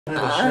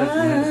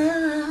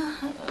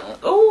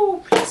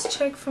Oh, please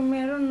check for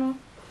me. I don't know.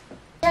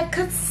 I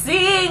could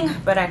sing,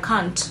 but I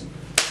can't.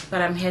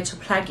 But I'm here to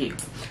plug you.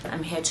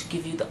 I'm here to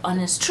give you the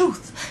honest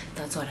truth.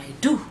 That's what I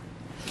do.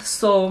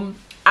 So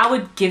I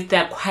would give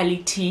their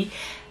quality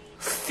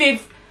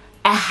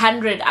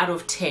 100 out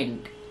of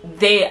 10.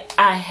 Their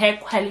hair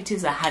quality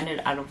is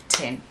 100 out of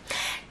 10.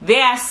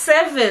 Their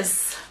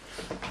service,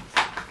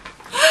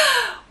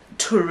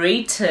 to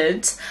rate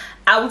it,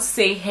 I would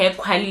say hair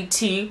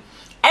quality.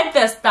 At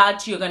the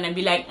start, you're gonna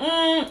be like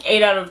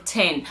 8 out of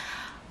 10.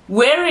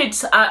 Wear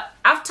it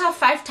after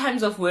 5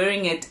 times of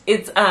wearing it,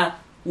 it's a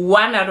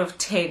 1 out of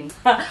 10.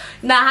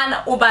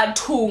 Nahana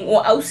obatung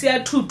or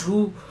ausia to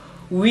do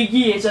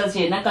wigi just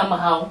yena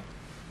kamahao.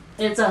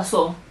 It's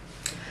also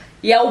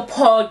ya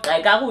upok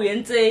like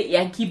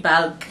yaki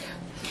bulk.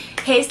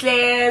 Hey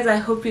Slayers, I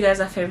hope you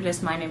guys are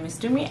fabulous. My name is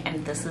Tumi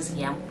and this is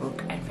Young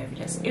Broke and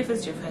Fabulous. If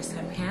it's your first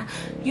time here,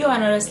 you are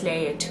not a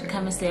Slayer. To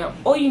become a Slayer,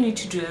 all you need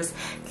to do is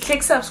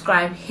click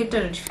subscribe, hit the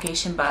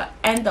notification bar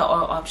and the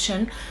all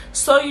option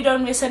so you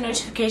don't miss a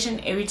notification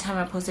every time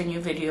I post a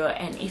new video.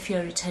 And if you're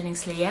a returning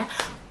Slayer,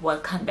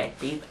 welcome back,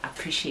 babe. I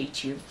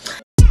appreciate you.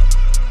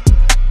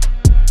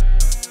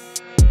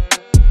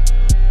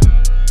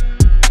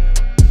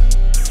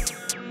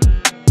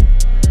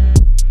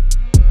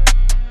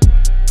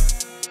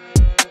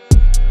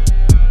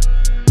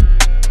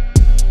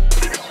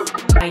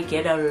 I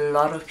get a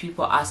lot of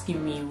people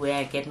asking me where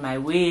I get my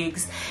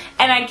wigs,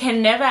 and I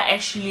can never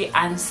actually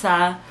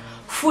answer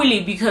fully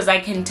because I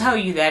can tell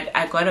you that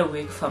I got a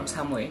wig from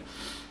somewhere,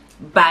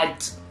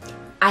 but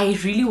I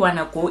really want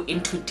to go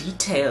into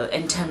detail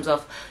in terms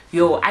of,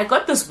 yo, I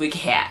got this wig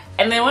here,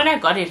 and then when I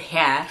got it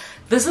here,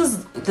 this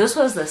was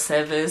the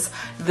service,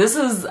 this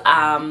is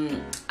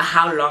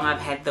how long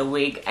I've had the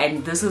wig,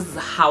 and this is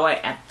how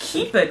I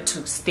keep it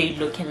to stay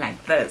looking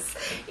like this.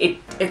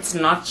 It's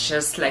not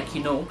just like,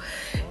 you know.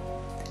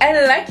 And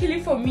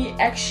luckily for me,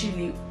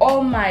 actually,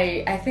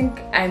 I think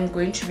I'm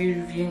going to be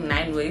reviewing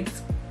 9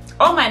 wigs.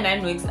 All my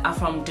 9 wigs are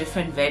from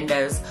different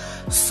vendors.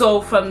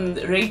 So from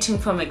rating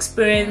from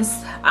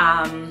experience,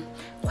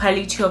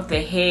 quality of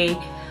the hair,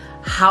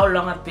 how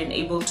long I've been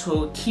able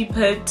to keep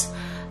it,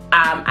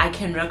 I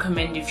can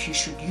recommend if you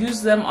should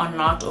use them or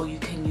not, or you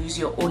can use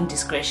your own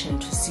discretion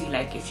to see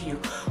like if you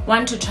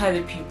want to try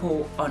the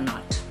people or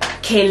not.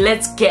 Okay,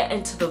 let's get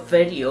into the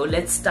video.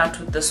 Let's start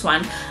with this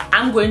one.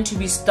 I'm going to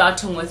be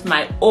starting with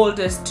my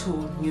oldest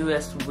to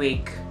newest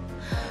wig.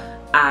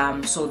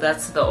 So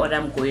that's the order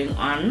I'm going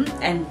on,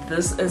 and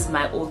this is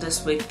my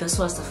oldest wig. This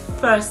was the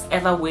first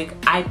ever wig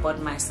I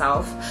bought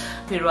myself.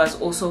 It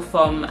was also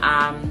from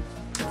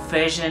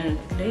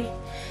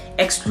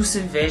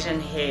exclusive version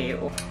hair.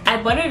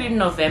 I bought it in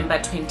November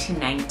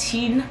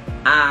 2019.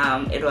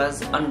 It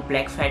was on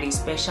Black Friday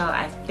special.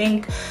 I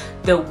think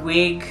the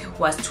wig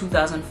was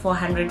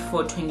 2,400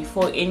 for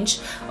 24 inch.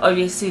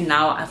 Obviously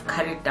now I've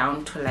cut it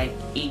down to like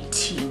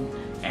 18.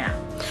 Yeah,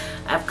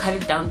 I've cut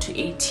it down to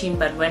 18,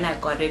 but when I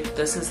got it,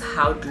 this is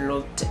how it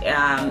looked,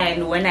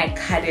 and when I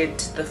cut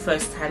it the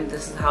first time,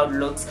 this is how it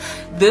looks.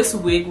 This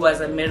wig was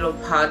a middle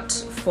part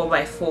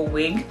 4x4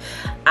 wig.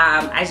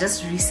 I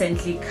just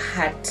recently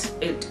cut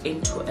it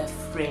into a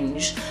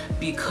fringe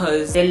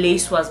because the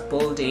lace was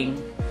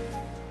balding,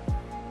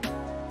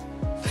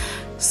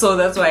 so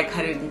that's why I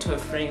cut it into a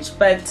fringe.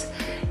 But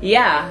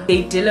yeah,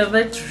 they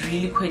delivered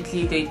really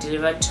quickly. They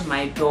delivered to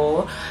my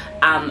door.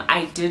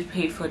 I did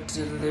pay for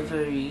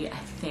delivery, I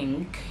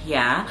think,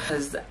 yeah,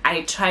 because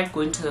I tried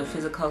going to the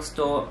physical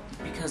store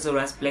because it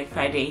was Black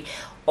Friday.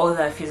 All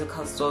the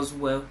physical stores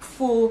were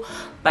full,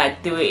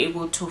 but they were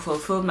able to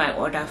fulfill my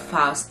order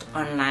fast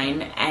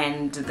online,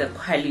 and the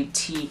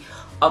quality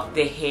of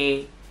the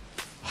hair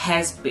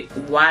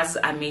was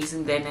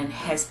amazing then and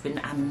has been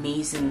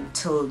amazing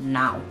till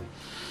now.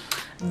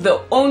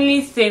 The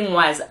only thing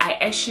was I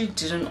actually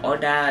didn't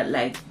order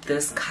like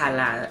this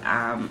color.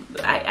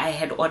 I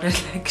had ordered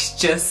like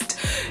just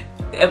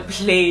a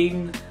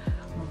plain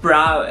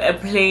brown, a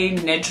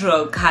plain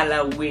natural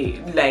color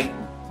wig,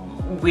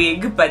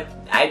 but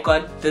I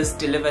got this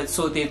delivered,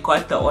 so they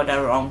got the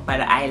order wrong, but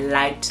I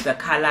liked the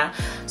color,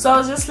 so I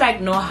was just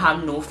like, no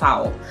harm no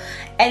foul.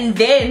 And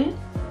then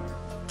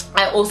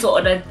I also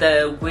ordered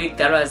the wig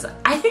that was,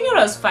 I think it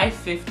was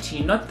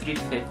 550, not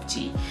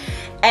 350,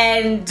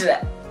 and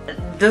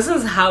this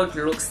is how it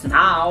looks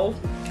now.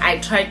 I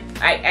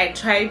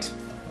tried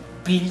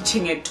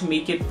bleaching it to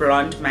make it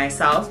blonde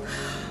myself.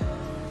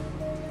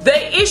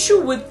 The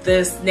issue with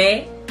this,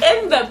 in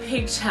the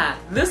picture,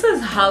 this is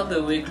how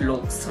the wig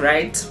looks,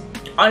 right?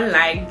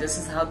 Online, this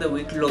is how the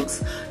wig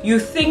looks. You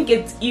think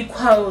it's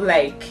equal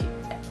like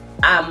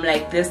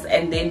this,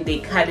 and then they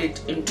cut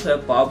it into a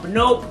bob.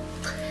 Nope.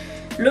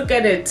 Look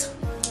at it.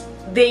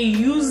 They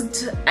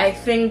used, I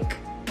think,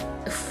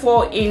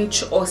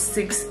 4-inch or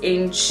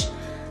 6-inch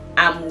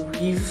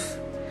weave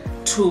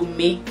to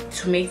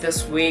make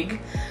this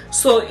wig,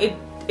 so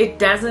it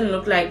doesn't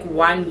look like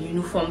one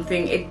uniform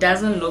thing. It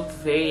doesn't look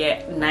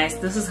very nice.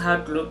 This is how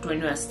it looked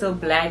when it was still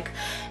black,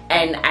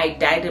 and I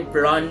dyed it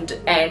blonde.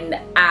 And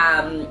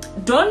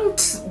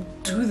don't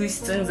do these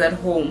things at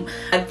home.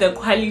 And the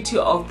quality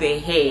of the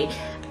hair,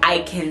 I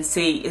can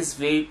say, is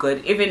very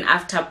good. Even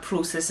after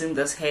processing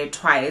this hair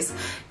twice,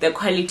 the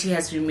quality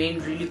has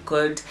remained really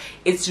good.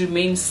 It's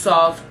remained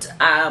soft.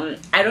 I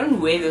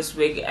don't wear this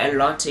wig a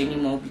lot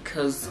anymore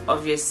because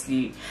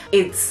obviously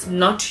it's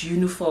not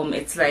uniform.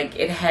 It's like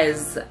it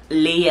has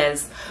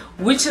layers,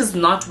 which is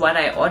not what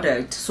I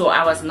ordered, so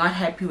I was not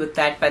happy with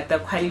that. But the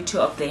quality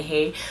of the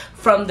hair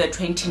from the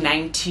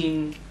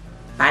 2019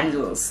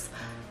 bundles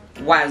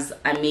was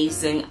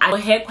amazing. Our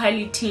hair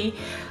quality,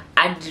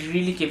 I'd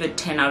really give it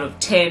 10 out of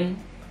 10.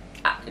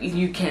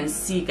 You can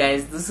see,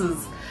 guys, this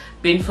has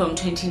been from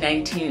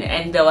 2019,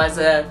 and there was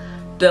a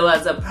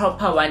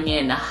proper 1.5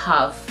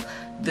 years.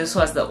 This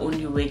was the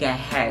only wig I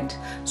had,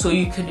 so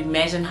you can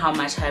imagine how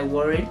much I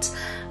wore it.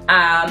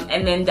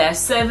 And then their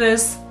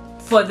service,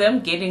 for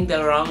them getting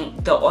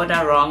the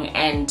order wrong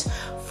and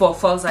for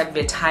false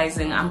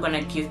advertising, I'm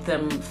gonna give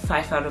them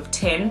 5 out of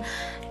 10.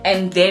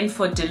 And then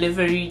for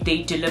delivery,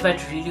 they delivered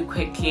really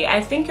quickly.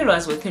 I think it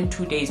was within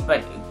 2 days,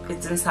 but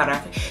it's in South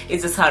Africa.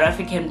 It's a South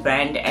African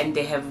brand and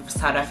they have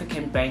South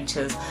African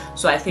branches,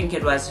 so I think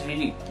it was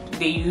really,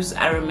 they use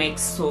Aramex,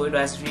 so it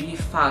was really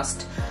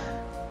fast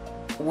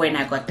when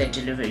I got the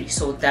delivery,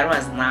 so that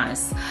was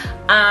nice.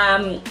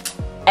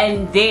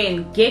 And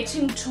then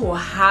getting to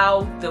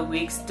how the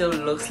wig still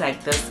looks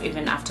like this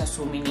even after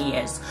so many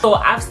years. So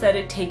I've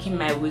started taking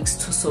my wigs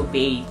to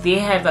Sorbet. They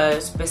have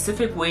a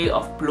specific way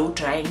of blow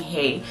drying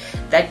hair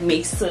that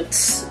makes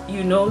it,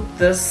 you know,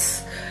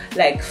 this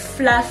like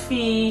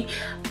fluffy,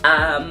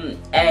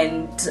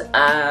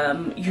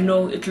 you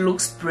know, it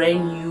looks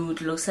brand new.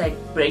 It looks like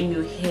brand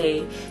new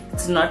hair.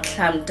 It's not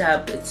clumped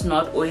up, it's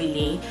not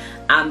oily.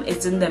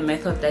 It's in the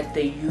method that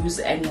they use.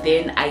 And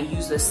then I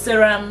use a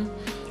serum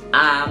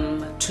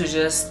to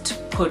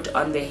just put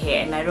on the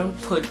hair, and I don't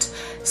put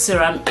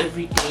serum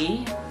every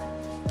day.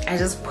 I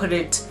just put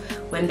it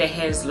when the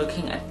hair is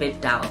looking a bit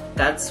dull.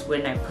 That's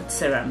when I put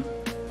serum.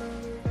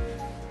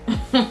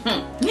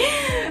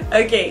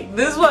 Okay,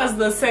 this was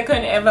the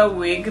second ever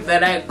wig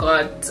that I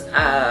got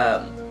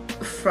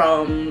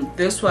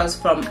this was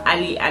from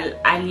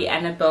Ali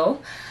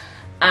Annabelle,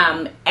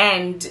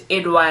 and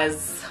it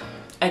was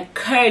a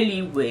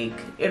curly wig.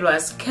 It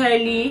was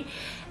curly,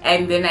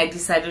 and then I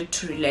decided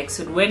to relax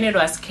it. When it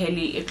was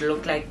curly, it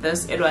looked like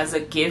this. It was a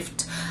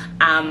gift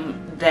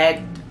that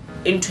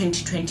in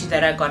 2020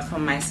 that I got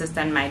from my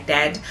sister and my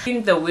dad. I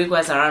think the wig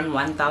was around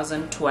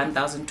 1,000 to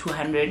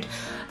 1,200.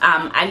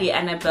 Ali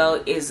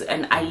Annabelle is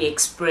an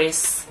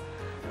AliExpress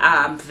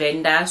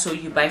vendor, so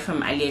you buy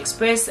from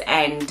AliExpress,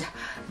 and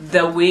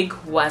the wig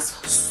was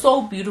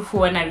so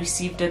beautiful. When I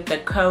received it, the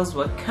curls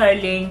were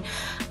curling,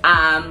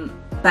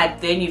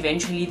 but then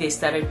eventually they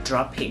started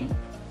dropping.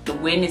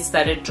 When it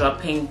started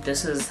dropping,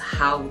 this is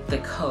how the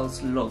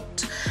curls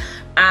looked.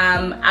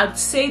 I'd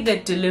say the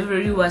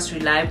delivery was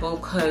reliable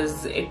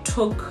because it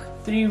took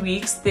 3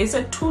 weeks. They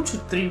said 2 to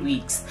 3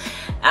 weeks,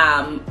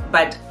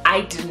 but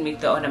I didn't make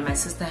the order. My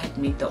sister had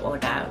made the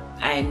order,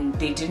 and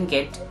they didn't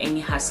get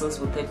any hassles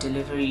with the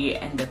delivery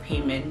and the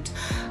payment.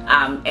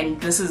 And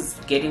this is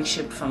getting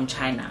shipped from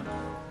China.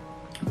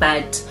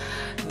 But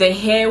the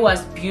hair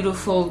was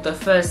beautiful the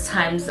first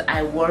times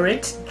I wore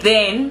it.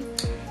 Then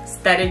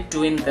started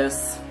doing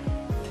this.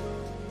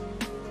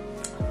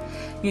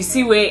 You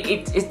see where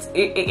it's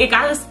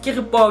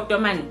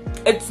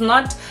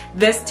not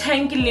this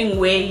tangling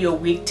where your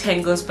wig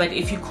tangles, but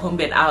if you comb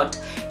it out,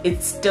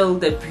 it's still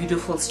the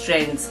beautiful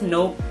strands.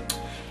 No,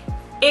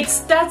 it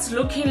starts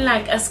looking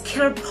like a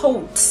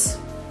skirpot.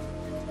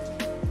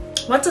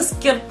 What's a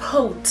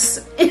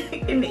skirpot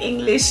in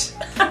English?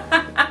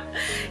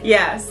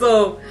 Yeah,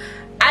 so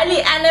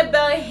Ali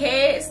Annabelle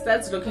hair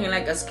starts looking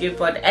like a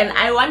skirpot, and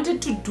I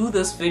wanted to do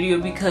this video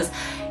because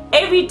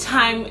every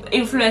time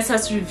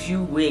influencers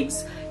review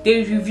wigs,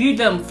 they review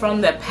them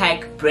from the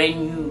pack brand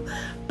new,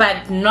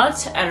 but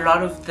not a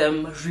lot of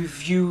them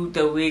review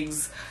the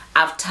wigs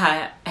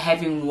after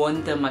having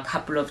worn them a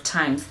couple of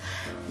times.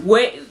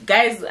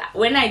 Guys,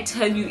 when I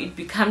tell you it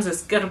becomes a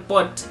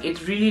skirpot,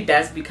 it really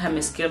does become a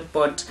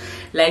skirpot.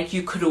 Like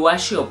you could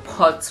wash your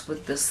pots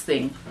with this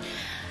thing.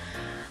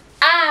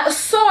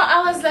 So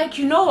I was like,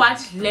 you know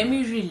what, let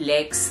me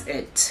relax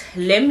it,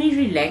 let me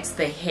relax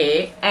the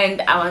hair,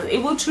 and I was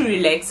able to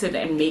relax it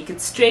and make it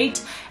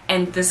straight,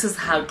 and this is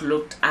how it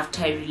looked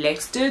after I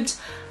relaxed it.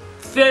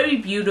 Very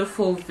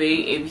beautiful,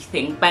 very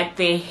everything, but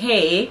the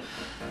hair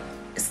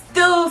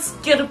still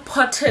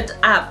skirpotted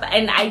up,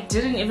 and I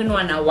didn't even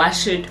want to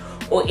wash it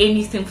or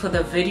anything for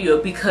the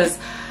video because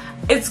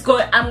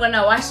I'm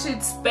gonna wash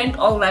it, spend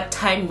all that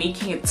time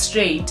making it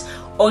straight,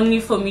 only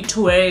for me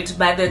to wear it.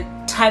 By the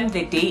time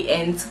the day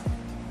ends,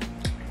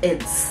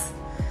 it's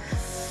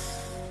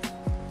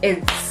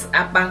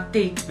about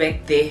date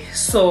back there.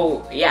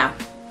 So yeah,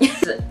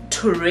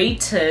 to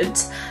rate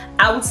it,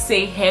 I would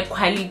say hair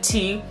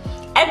quality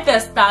at the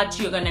start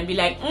you're gonna be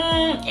like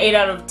 8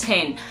 out of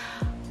 10.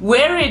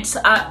 Wear it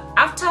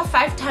after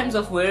 5 times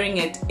of wearing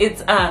it,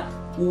 it's a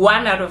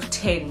 1 out of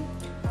 10.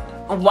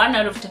 1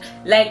 out of 10.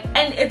 Like,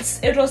 and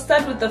it'll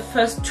start with the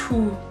first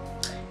 2,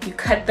 you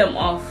cut them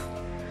off.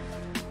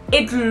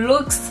 it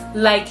looks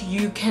like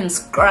you can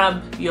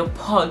scrub your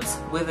pots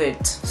with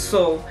it.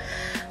 So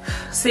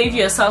save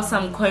yourself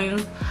some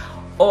coins,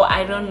 or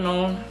I don't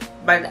know,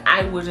 but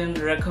I wouldn't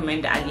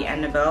recommend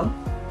Annabelle.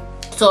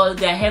 So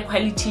their hair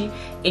quality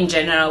in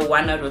general,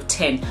 1 out of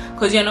 10,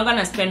 because you're not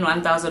gonna spend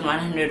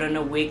 1,100 on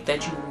a wig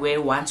that you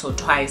wear once or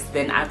twice,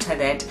 then after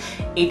that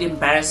it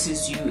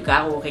embarrasses you.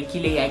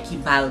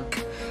 Bulk,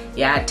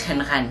 yeah, 10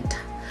 rand.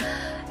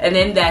 And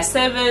then their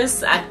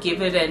service, I'd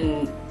give it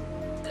an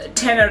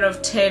 10 out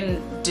of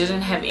 10.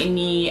 Didn't have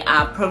any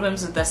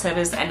problems with the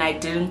service, and I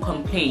didn't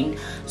complain.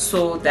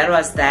 So that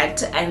was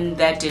that. And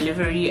that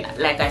delivery,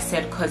 like I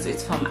said, because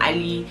it's from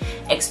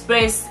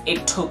AliExpress,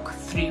 it took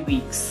 3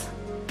 weeks.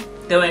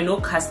 There were no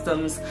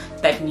customs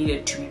that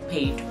needed to be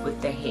paid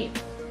with the hair.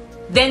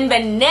 Then the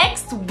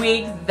next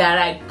wig that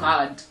I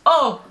got,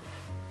 oh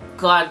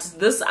god,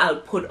 this I'll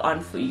put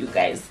on for you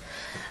guys.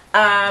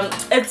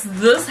 It's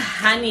this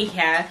honey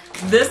hair.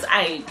 This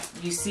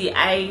you see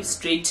I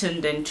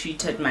straightened and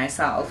treated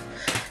myself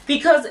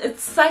because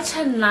it's such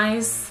a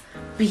nice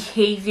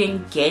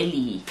behaving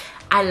girly.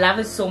 I love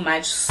it so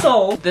much.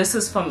 So this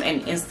is from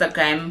an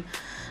Instagram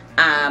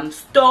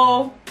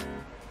store.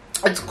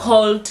 It's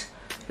called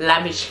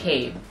Lavish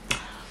Hair.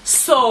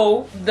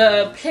 So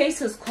the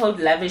place is called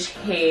Lavish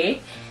Hair,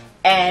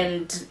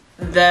 and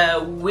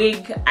the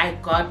wig I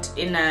got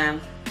in a,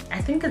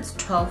 I think it's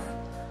 12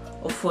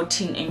 or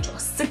 14 inch or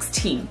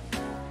 16.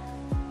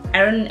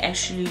 I don't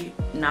actually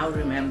now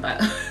remember.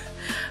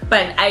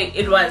 But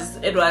it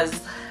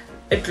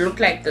looked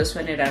like this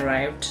when it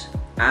arrived,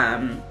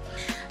 and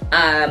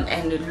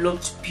it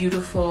looked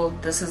beautiful.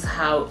 This is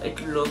how it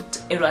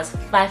looked. It was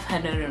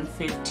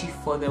 550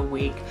 for the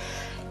wig.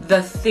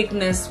 The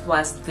thickness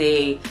was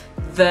there,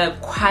 the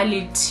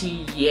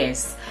quality,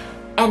 yes,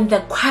 and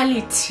the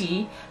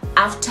quality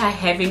after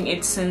having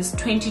it since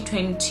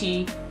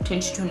 2020,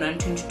 2021,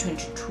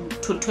 2022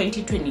 to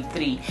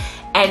 2023,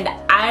 and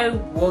I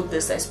wore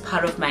this as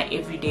part of my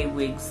everyday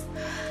wigs.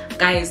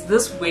 Guys,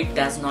 this wig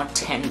does not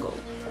tangle.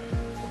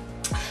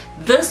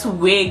 This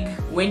wig,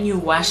 when you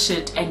wash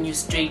it and you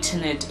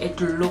straighten it, it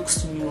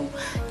looks new.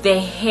 The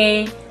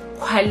hair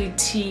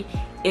quality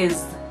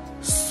is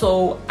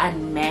so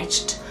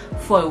unmatched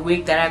for a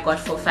wig that I got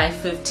for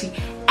 550.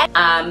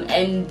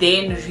 And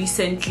then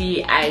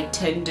recently I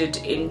turned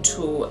it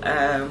into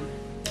a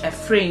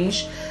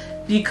fringe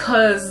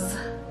because,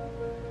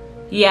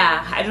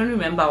 yeah, I don't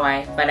remember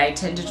why, but I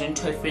turned it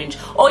into a fringe.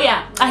 Oh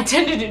yeah, I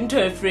turned it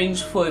into a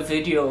fringe for a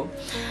video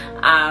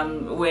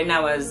when I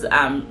was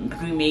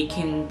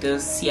remaking the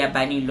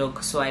Siabani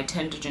look. So I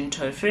turned it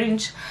into a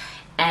fringe,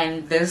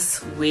 and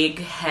this wig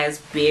has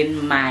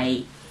been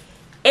my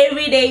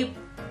everyday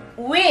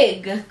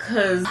wig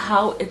because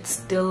how it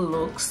still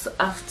looks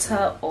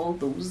after all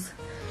those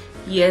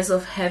years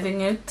of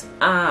having it.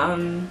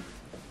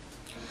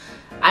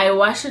 I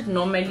wash it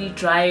normally,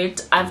 dry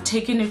it. I've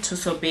taken it to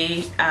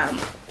Sobe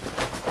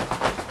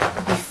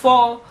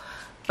before,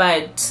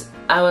 but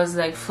I was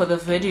like, for the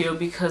video,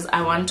 because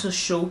I want to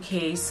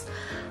showcase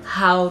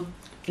how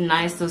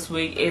nice this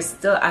wig is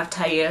still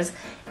after years,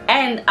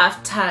 and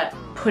after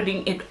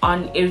putting it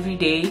on every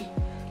day.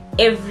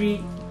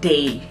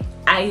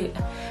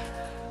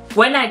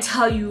 When I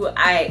tell you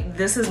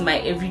this is my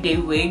everyday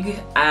wig,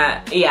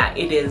 yeah,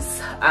 it is.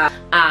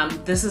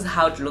 This is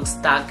how it looks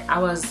dark. I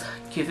was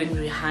giving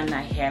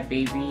Rihanna hair,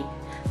 baby.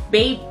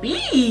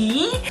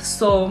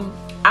 So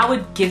I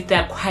would give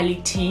that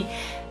quality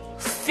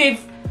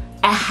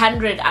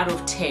 100 out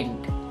of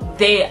 10.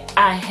 Their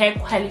hair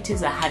quality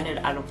is 100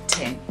 out of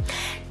 10.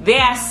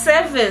 Their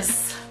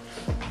service,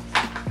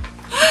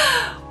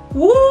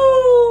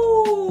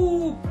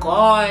 woo,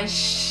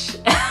 gosh.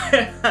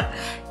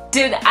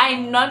 Did I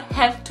not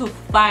have to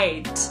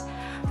fight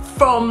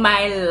for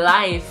my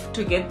life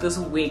to get this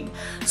wig?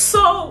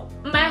 So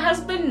my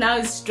husband now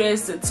is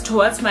stressed. It's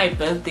towards my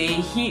birthday.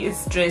 He is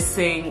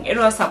stressing. It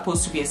was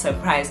supposed to be a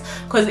surprise,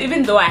 because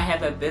even though I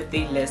have a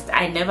birthday list,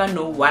 I never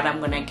know what I'm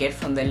gonna get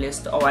from the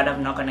list or what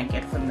I'm not gonna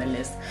get from the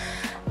list.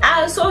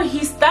 So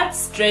he starts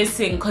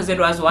stressing because it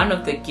was one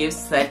of the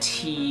gifts that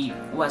he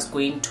was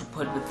going to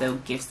put with the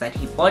gifts that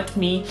he bought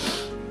me.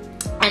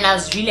 And I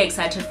was really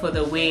excited for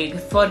the wig.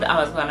 Thought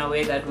I was gonna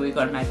wear that wig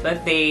on my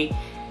birthday.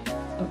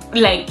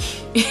 Like,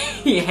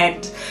 he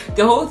had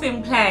the whole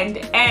thing planned.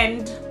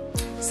 And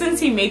since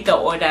he made the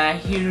order,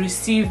 he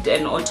received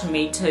an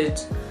automated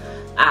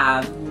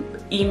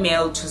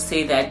email to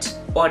say that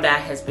order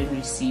has been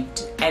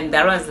received. And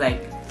that was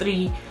like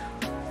three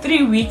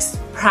weeks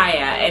prior.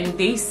 And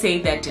they say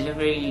that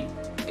delivery,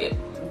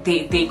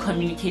 they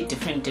communicate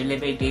different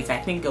delivery dates, I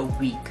think a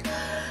week.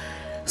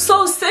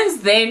 So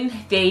since then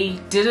they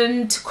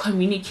didn't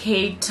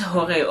communicate,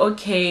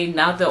 okay,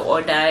 now the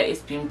order is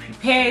being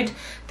prepared,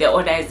 the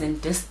order is in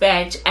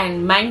dispatch.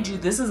 And mind you,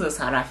 this is a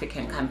South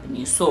African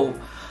company, so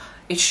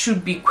it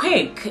should be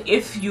quick.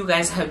 If you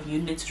guys have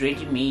units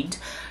ready made,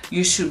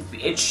 you should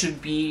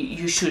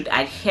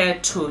adhere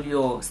to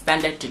your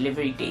standard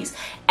delivery days.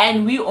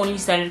 And we only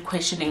started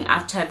questioning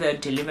after the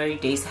delivery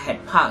days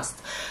had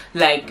passed.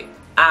 Like,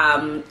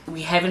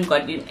 we haven't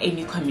gotten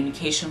any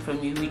communication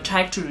from you. We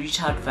tried to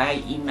reach out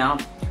via email,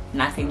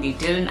 nothing. They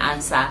didn't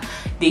answer.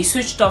 They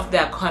switched off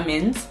their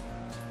comments.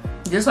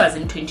 This was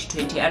in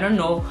 2020. I don't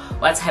know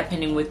what's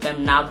happening with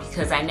them now,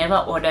 because I never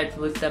ordered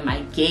with them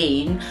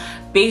again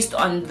based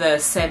on the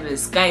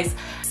service. Guys,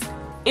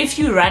 if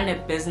you run a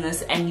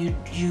business and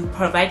you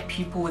provide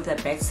people with a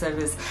bad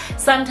service,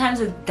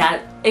 sometimes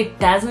it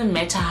doesn't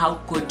matter how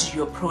good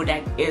your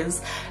product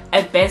is.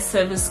 A bad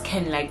service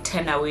can like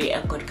turn away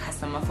a good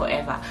customer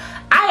forever.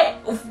 I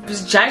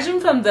was judging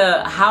from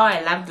how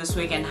I love this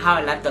wig and how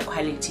I love the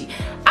quality,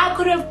 I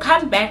could have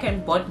come back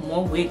and bought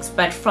more wigs,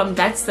 but from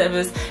that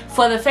service,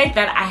 for the fact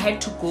that I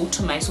had to go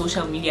to my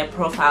social media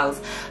profiles,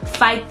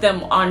 fight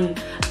them on,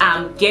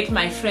 get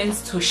my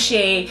friends to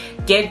share,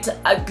 get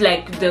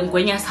like the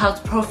Ngwenya's house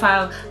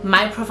profile,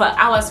 my profile,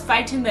 I was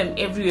fighting them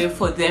everywhere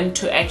for them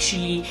to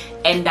actually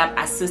end up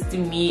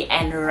assisting me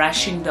and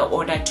rushing the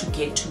order to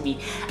get to me.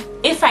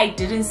 If I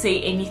didn't say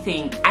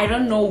anything, I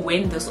don't know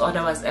when this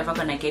order was ever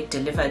gonna get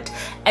delivered.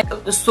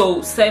 And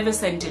so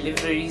service and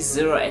delivery,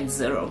 0 and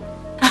 0.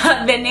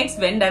 The next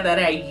vendor that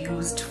I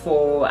used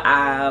for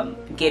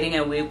getting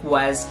a wig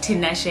was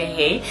Tinashe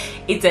hair.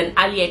 It's an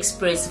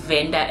AliExpress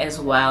vendor as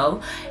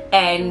well,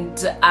 and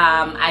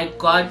I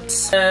got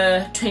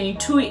a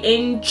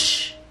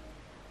 22-inch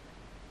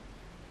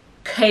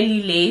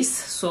curly lace.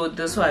 So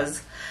this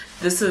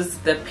is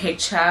the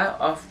picture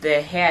of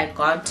the hair I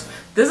got.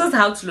 This is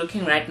how it's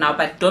looking right now,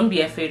 but don't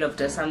be afraid of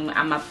this.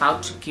 I'm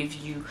about to give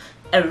you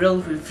a real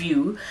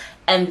review.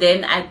 And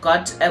then I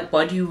got a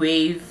body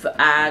wave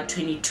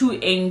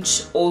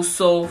 22-inch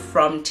also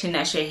from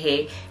Tinashe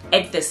hair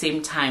at the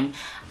same time.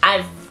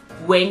 I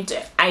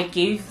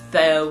gave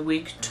the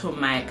wig to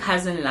my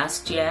cousin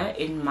last year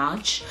in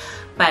March,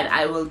 but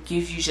I will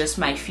give you just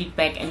my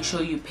feedback and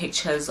show you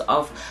pictures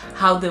of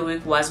how the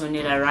wig was when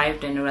it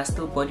arrived and it was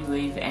still body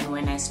wave and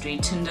when I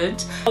straightened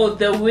it. So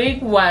the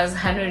wig was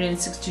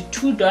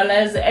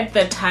 $162 at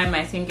the time.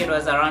 I think it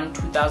was around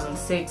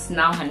 2006.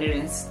 Now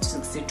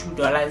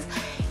 $162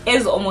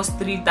 is almost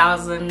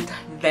 3,000.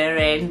 The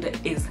rand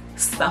is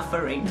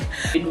suffering.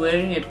 I've been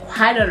wearing it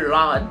quite a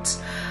lot.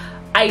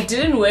 I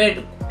didn't wear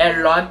it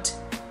a lot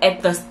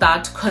at the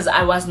start because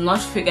I was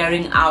not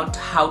figuring out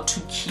how to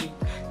keep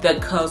the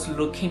curls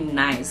looking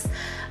nice.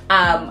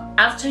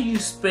 After you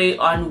spray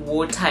on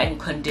water and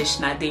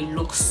conditioner, they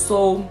look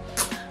so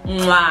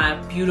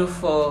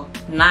beautiful,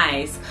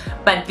 nice,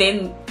 but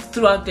then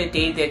throughout the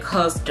day the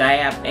curls dry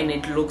up and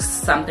it looks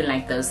something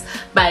like this.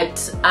 But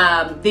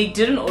they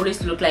didn't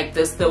always look like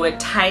this. They were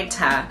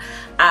tighter,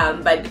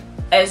 but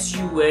as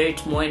you wear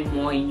it more and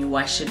more and you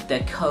wash it, the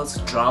curls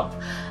drop.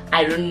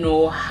 I don't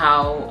know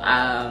how,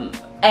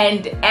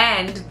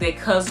 and the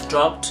curls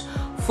dropped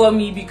for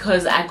me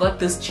because I got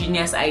this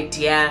genius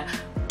idea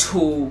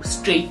to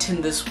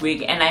straighten this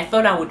wig, and I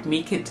thought I would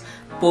make it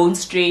bone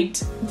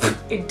straight.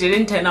 It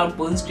didn't turn out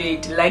bone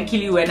straight.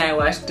 Luckily, when I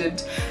washed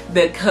it,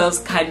 the curls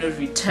kind of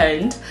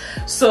returned.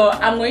 So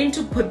I'm going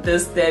to put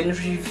this, then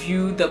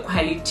review the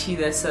quality,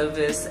 the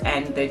service,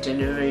 and the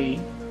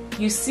delivery.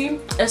 You see,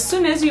 as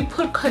soon as you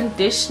put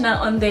conditioner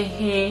on the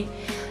hair,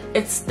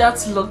 it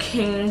starts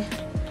looking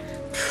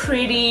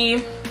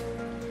pretty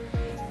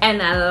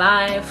and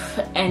alive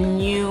and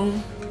new.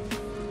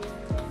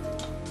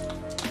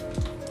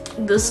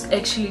 This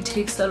actually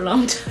takes a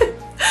long time,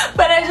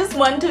 but I just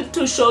wanted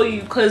to show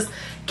you because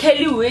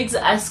curly wigs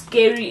are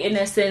scary in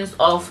a sense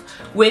of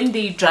when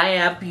they dry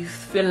up you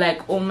feel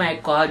like, oh my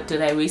god,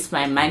 did I waste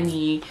my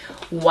money,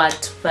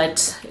 what?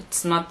 But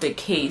it's not the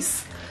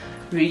case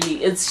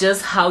really. It's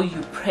just how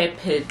you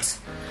prep it.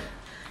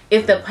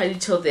 If the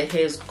quality of the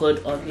hair is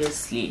good,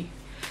 obviously.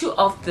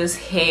 Of this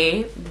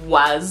hair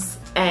was,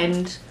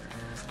 and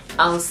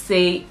I'll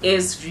say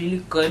is,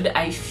 really good.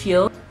 I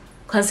feel,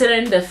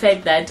 considering the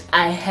fact that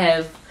I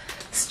have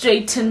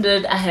straightened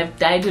it, I have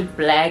dyed it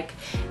black,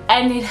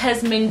 and it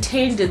has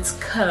maintained its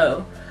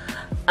curl.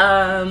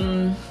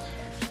 I'm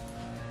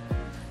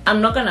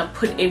not gonna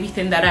put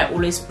everything that I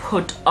always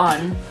put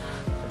on,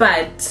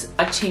 but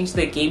I changed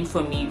the game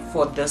for me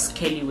for this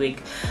curly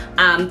wig.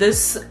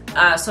 This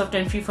Soft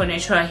and Free for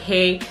Natural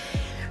Hair,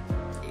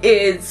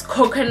 it's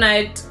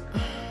coconut.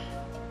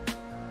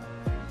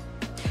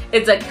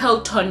 It's a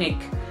curl tonic,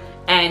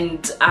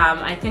 and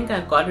I think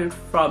I got it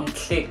from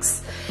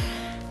Clicks.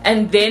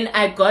 And then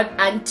I got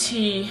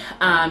Auntie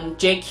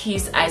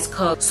Jackie's Ice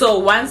Curl. So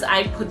once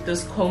I put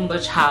this combo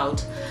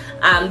child,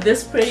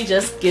 this spray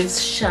just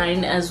gives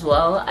shine as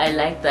well. I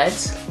like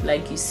that.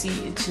 Like you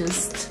see, it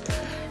just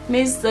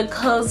makes the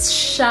curls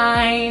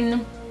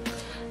shine,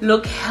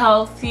 look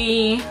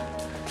healthy,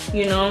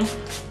 you know.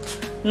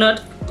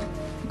 Not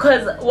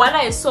because what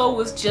I saw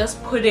was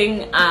just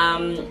putting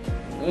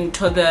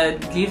into the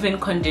leave-in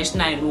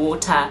conditioner and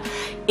water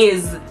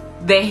is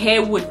the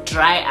hair would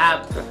dry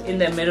up in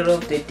the middle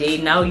of the day.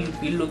 Now you'd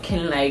be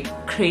looking like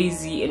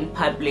crazy in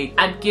public.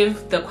 I'd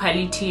give the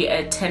quality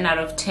a 10 out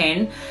of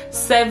 10.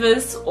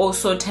 Service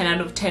also 10 out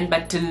of 10,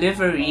 but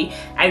delivery,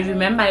 I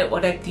remember I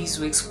ordered these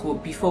wigs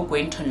before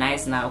going to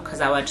Nice Now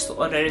because I was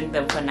ordering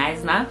them for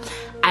Nice Now.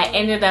 I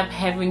ended up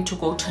having to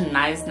go to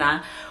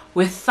Knysna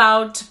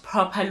without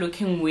proper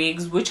looking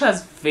wigs, which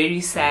was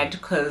very sad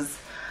because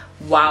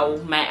wow,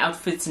 my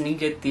outfits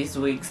needed these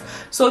wigs.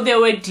 So they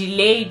were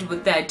delayed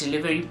with their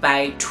delivery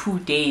by 2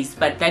 days,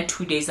 but that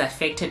 2 days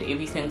affected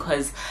everything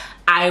because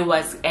I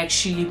was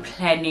actually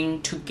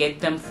planning to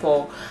get them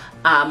for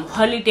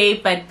holiday,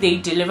 but they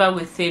deliver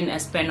within a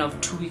span of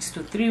 2 weeks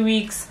to 3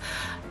 weeks.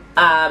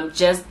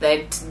 Just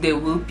that there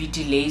will be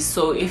delays.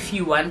 So if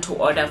you want to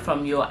order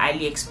from your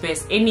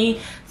AliExpress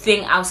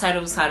anything outside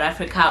of South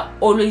Africa,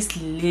 always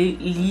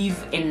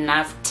leave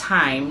enough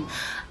time.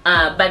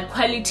 But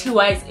quality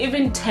wise,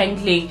 even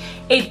tangling,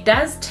 it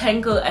does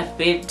tangle a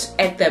bit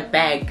at the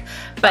back,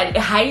 but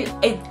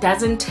it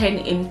doesn't turn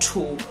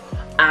into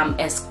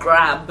a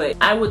scrub. But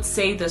I would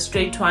say the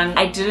straight one,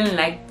 I didn't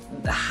like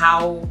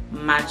how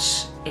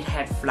much it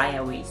had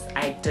flyaways.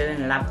 I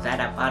didn't love that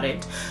about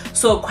it.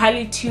 So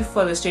quality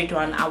for the straight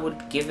one, I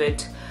would give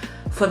it,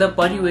 for the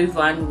body wave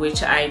one,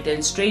 which I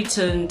then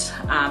straightened,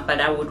 but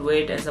I would wear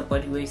it as a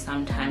body wave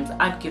sometimes,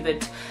 I'd give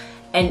it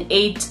an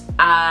 8,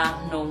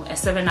 no, a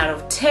 7 out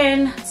of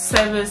 10.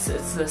 Service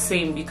is the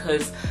same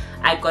because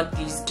I got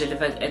these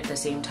delivered at the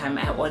same time.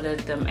 I ordered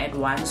them at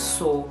once,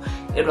 so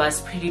it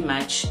was pretty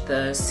much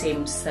the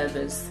same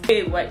service.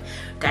 Hey, what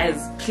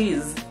guys,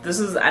 please, this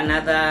is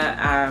another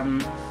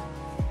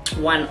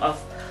one of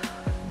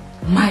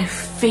my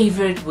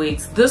favorite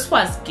wigs. This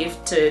was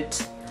gifted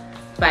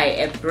by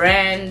a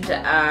brand,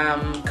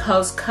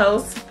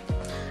 Curls.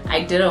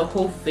 I did a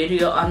whole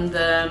video on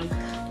them.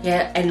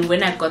 Yeah, and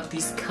when I got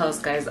these curls,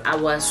 guys, I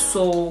was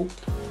so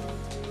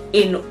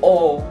in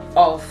awe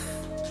of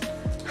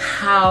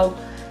how,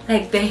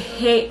 like, the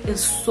hair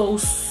is so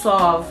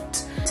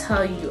soft.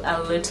 Tell you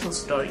a little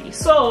story.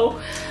 So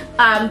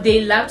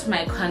they loved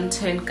my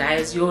content,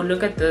 guys. Yo,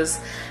 look at this.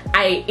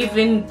 I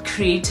even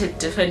created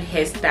different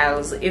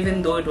hairstyles.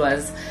 Even though it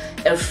was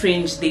a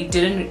fringe, they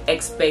didn't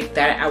expect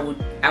that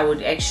I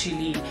would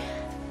actually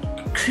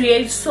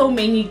create so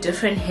many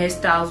different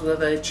hairstyles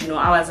with it. You know,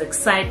 I was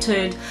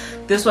excited.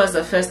 This was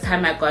the first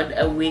time I got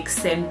a wig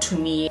sent to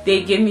me.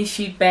 They gave me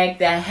feedback,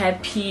 they're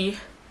happy.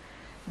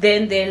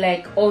 Then they're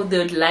like, oh,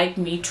 they'd like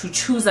me to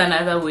choose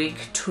another wig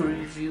to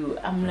review.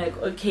 I'm like,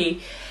 okay.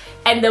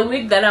 And the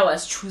wig that I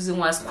was choosing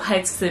was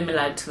quite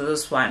similar to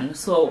this one.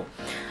 So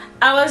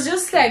I was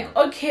just like,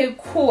 okay,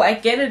 cool, I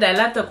get it. I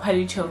love the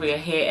quality of your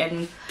hair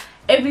and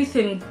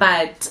everything,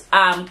 but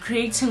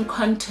creating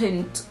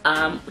content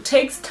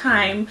takes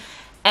time,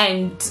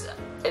 and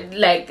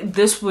like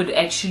this would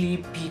actually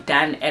be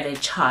done at a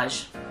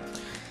charge.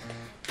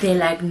 They're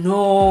like,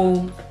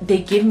 no, they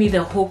gave me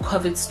the whole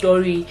COVID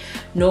story.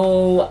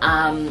 No,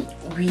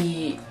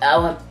 we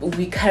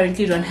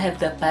currently don't have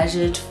the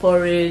budget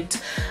for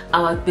it.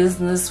 Our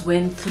business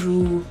went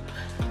through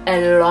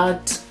a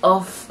lot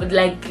of,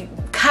 like,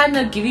 kind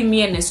of giving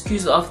me an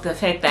excuse of the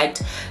fact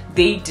that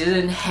they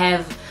didn't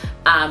have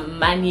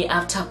money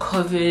after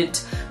COVID,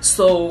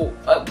 so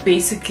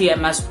basically I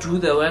must do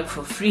the work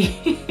for free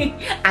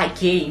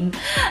again.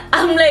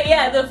 I'm like,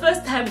 yeah, the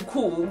first time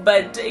cool,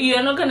 but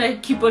you're not gonna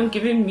keep on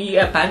giving me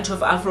a bunch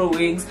of Afro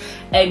wigs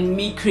and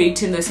me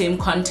creating the same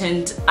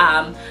content,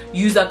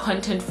 user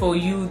content for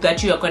you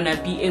that you're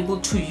gonna be able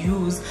to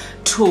use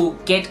to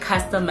get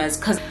customers,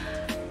 because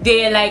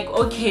they're like,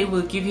 okay,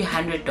 we'll give you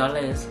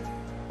 $100.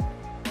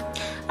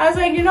 I was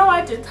like, you know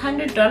what, it's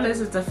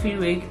 $100, it's a free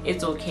wig,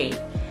 it's okay.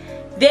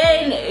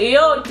 Then,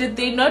 yo, did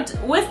they not,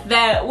 with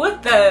the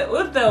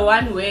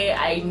one where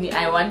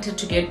I wanted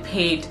to get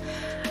paid,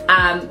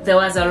 there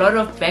was a lot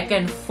of back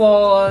and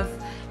forth.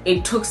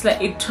 It took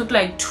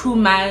like 2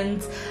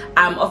 months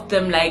of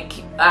them, like,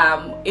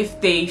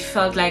 if they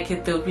felt like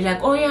it, they'll be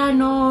like, oh yeah,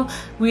 no,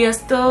 we are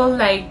still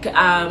like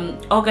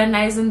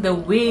organizing the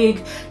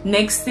wig.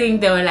 Next thing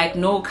they were like,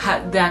 no,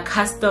 there are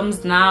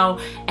customs now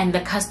and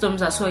the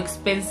customs are so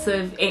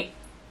expensive.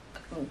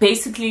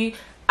 Basically,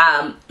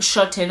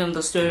 short end of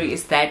the story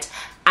is that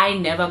I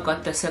never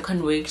got the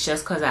second wig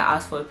just because I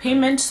asked for a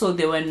payment. So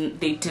they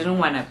didn't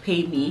want to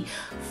pay me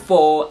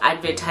for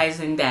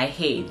advertising their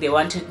hair. They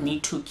wanted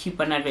me to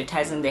keep on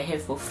advertising their hair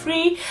for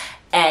free,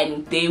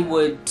 and they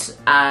would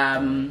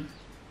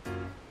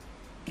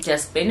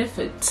just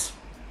benefit,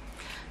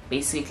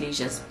 basically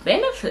just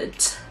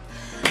benefit.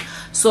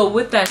 So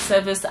with that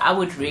service, I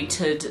would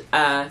rate it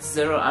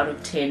 0 out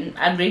of 10.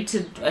 I'd rate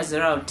it a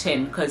 0 out of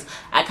 10 because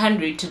I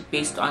can't rate it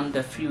based on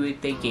the free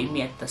wig they gave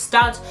me at the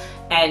start,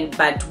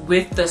 but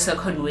with the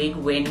second wig,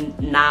 when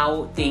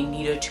now they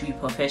needed to be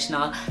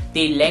professional,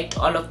 they lacked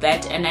all of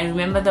that. And I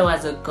remember there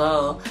was a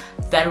girl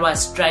that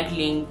was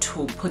struggling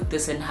to put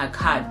this in her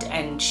cart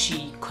and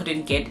she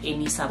couldn't get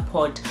any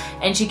support,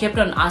 and she kept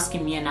on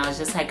asking me, and I was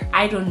just like,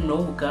 I don't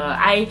know, girl,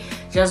 I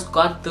just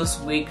got this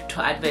wig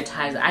to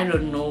advertise, I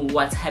don't know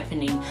what's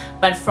happening.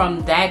 But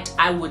from that,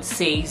 I would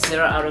say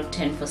 0 out of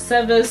 10 for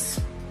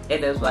service.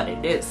 It is what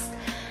it is.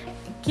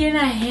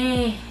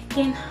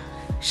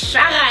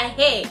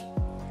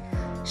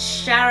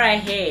 Shara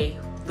hair,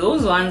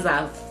 those ones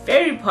are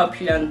very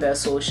popular on the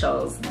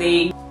socials.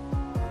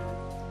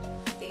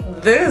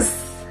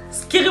 This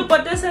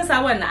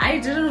I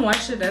didn't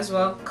wash it as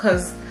well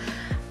because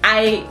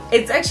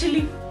it's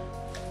actually,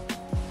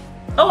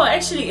 oh,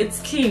 actually it's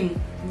clean.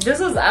 This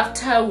is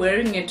after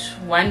wearing it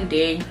one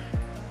day.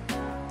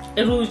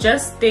 It will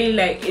just stay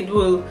like, it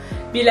will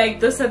be like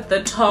this at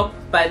the top,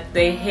 but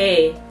the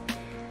hair,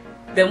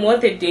 the more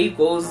the day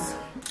goes,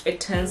 it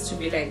tends to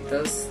be like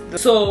this.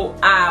 So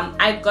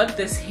I got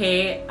this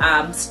hair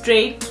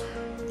straight,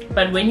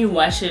 but when you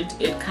wash it,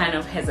 it kind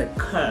of has a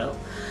curl.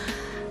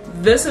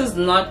 This is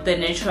not the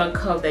natural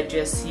curl that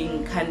you're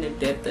seeing kind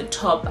of at the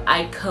top.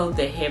 I curled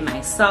the hair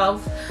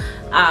myself.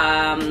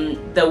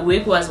 The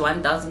wig was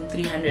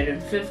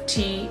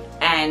 1,350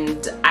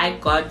 and I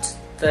got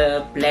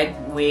the black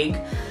wig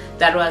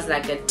that was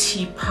like a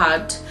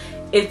teapot.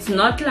 It's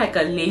not like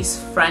a lace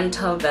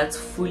frontal that's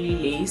fully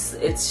lace,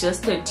 it's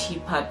just a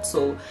teapot,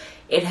 so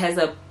it has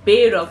a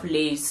bit of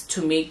lace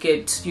to make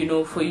it, you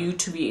know, for you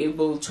to be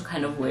able to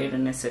kind of wear it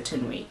in a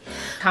certain way.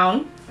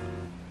 Town.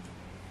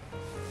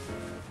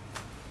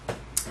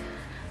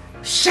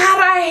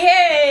 Shara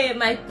hair,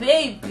 my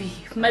baby,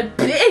 my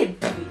baby.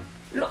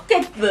 Look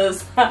at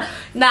this.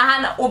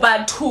 Nahana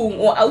obatung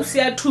or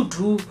ausia to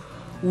do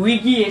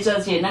wiggy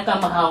just yena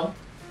kamahao.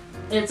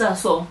 It's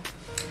also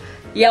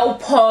ya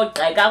upot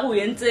like I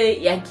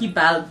wente yaki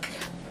bulk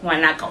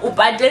wanaka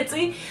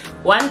upateti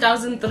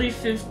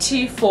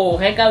 1,350 for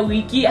reka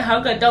wiki.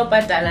 How ka ta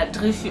upatala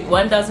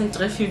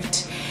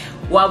 1,350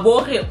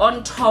 wabore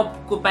on top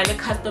kupale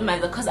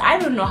customizer, because I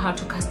don't know how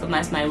to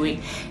customize my wig,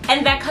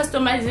 and that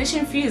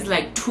customization fee is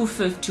like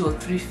 250 or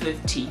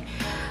 350.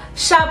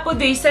 Sharpo,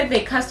 they said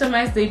they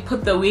customized, they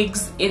put the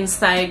wigs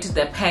inside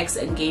the packs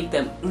and gave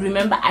them.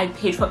 Remember, I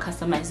paid for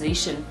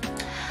customization.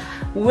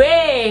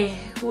 Where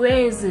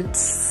is it?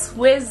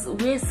 Where's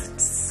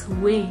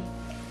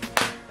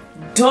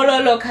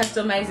Dololo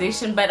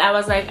customization? But I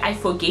was like, I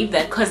forgave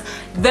that because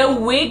the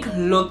wig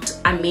looked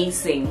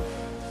amazing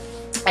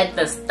at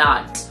the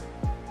start.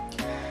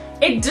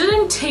 It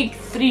didn't take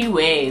 3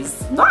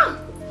 wears. No,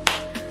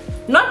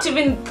 not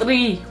even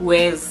 3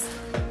 wears,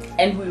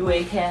 and we were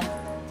here.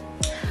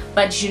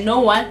 But you know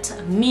what?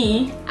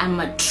 Me, I'm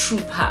a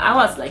trooper. I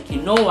was like,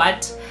 you know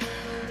what?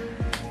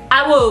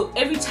 I will,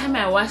 every time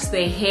I wash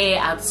their hair,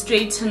 I'll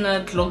straighten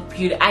it, look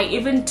beautiful. I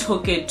even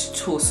took it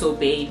to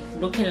Sobe,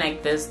 looking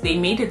like this. They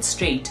made it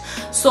straight.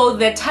 So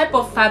the type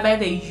of fiber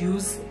they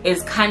use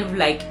is kind of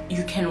like,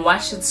 you can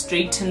wash it,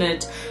 straighten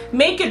it,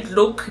 make it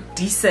look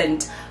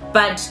decent,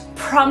 but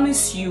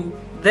promise you,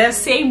 the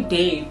same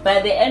day, by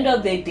the end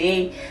of the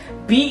day,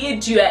 be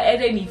it you are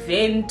at an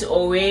event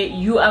or where,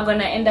 you are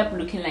gonna end up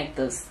looking like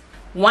this.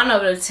 1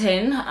 out of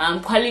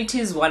 10. Quality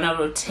is 1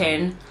 out of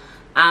 10.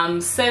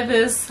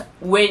 Service,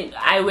 when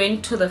I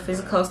went to the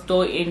physical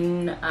store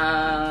in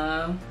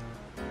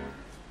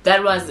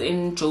that was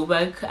in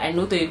Joburg. I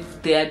know they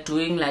are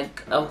doing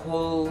like a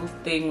whole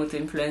thing with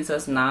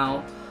influencers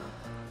now,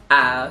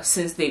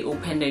 since they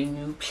opened a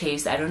new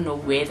place. I don't know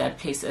where that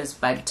place is,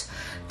 but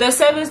the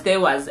service there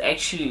was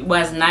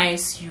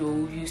nice.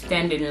 You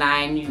stand in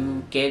line,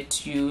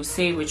 you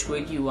say which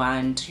wig you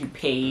want, you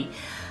pay.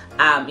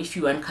 If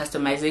you want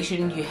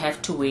customization, you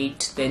have to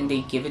wait, then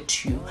they give it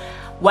to you.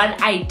 What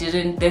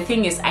the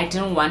thing is, I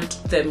didn't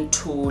want them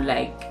to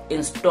like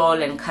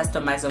install and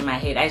customize on my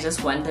head. I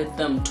just wanted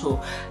them to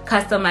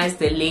customize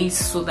the lace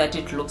so that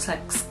it looks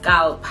like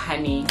scalp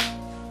honey.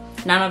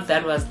 None of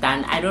that was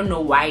done. I don't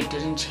know why I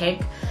didn't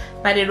check,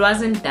 but it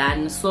wasn't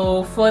done.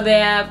 So for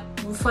their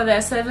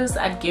service,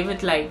 I'd give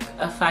it like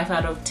a 5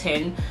 out of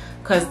 10.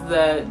 Because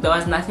there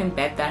was nothing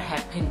bad that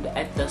happened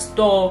at the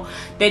store.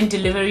 Then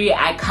delivery,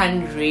 I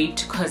can't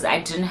rate because I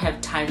didn't have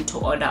time to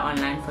order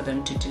online for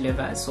them to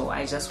deliver, so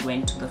I just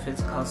went to the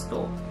physical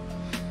store.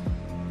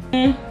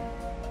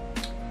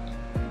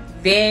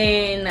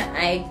 Then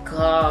I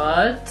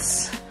got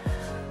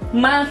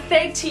my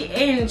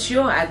 30-inch.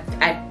 Yo,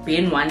 I've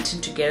been wanting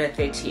to get a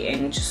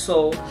 30-inch,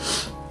 so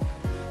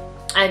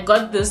I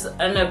got this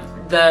on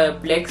the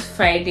Black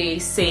Friday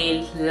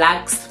sale.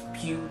 Luxe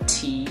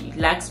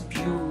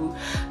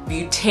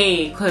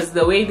Beauty, because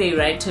the way they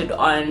write it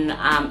on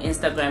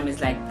Instagram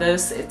is like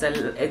this. It's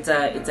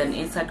an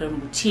Instagram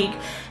boutique,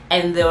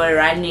 and they were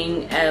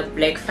running a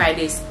Black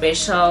Friday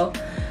special,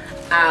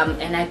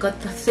 and I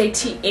got the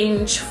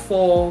 30-inch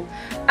for,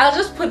 I'll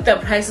just put the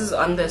prices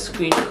on the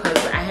screen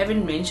because I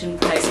haven't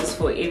mentioned prices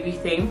for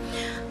everything.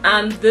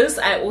 This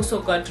I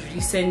also got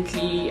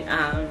recently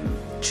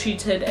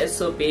treated as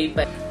Sobe,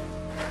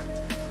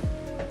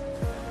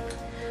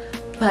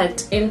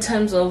 but in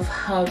terms of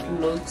how it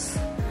looks,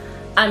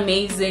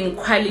 amazing,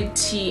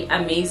 quality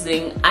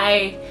amazing.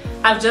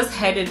 I've just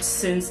had it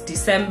since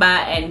December,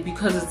 and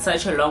because it's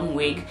such a long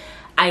wig,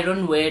 I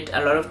don't wear it a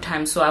lot of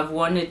times, so I've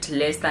worn it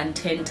less than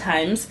 10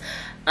 times,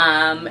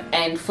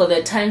 and for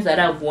the times that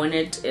I've worn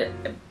it,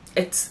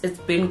 it's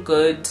been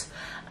good.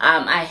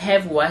 I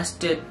have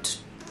washed it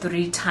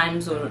 3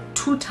 times or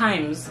 2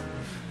 times,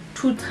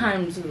 2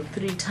 times or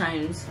 3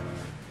 times,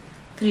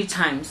 3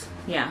 times.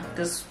 Yeah,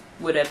 this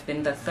would have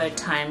been the 3rd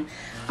time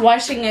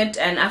washing it,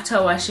 and after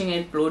washing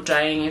it, blow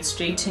drying it,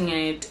 straightening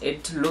it,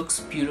 it looks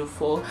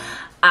beautiful.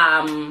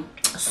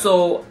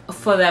 So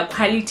for the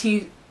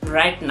quality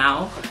right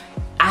now,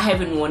 I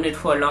haven't worn it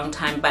for a long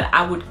time, but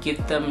I would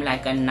give them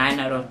like a 9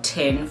 out of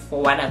 10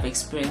 for what I've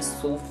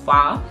experienced so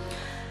far.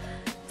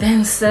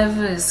 Then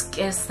service,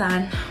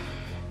 Kesan.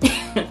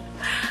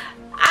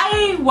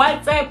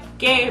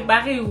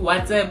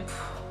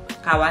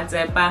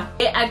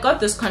 I got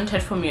this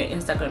contact from your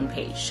Instagram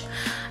page.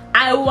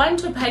 I want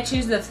to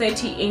purchase the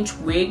 30-inch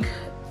wig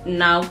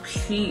now,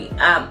 please.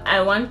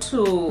 I want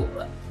to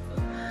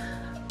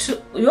I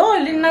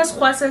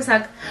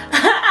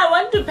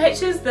want to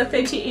purchase the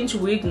 30-inch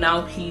wig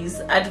now,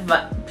 please.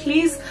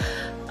 Please.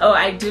 Oh,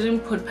 I didn't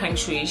put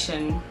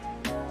punctuation.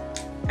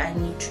 I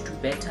need to do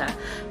better.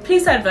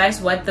 Please advise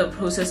what the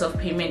process of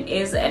payment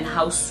is and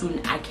how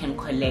soon I can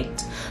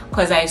collect,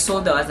 because I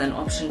saw there was an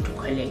option to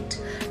collect.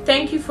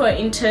 Thank you for your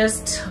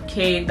interest.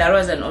 Okay, that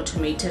was an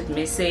automated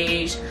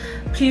message.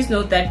 Please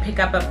note that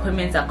pickup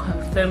appointments are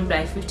confirmed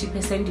by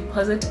 50%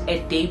 deposit a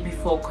day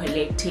before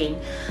collecting.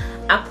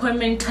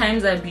 Appointment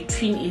times are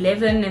between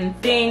 11 and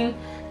 10.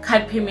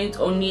 Card payment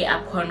only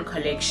upon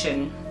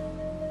collection.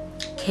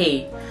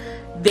 Okay,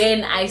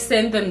 then I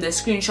sent them the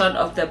screenshot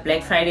of the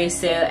Black Friday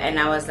sale, and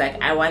I was like,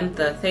 I want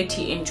the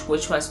 30-inch,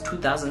 which was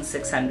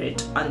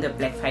 2,600 on the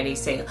Black Friday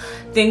sale.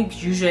 I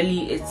think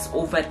usually it's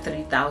over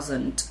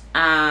 3,000.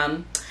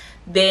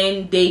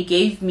 Then they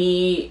gave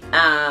me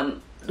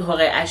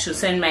I should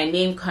send my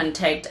name,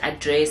 contact,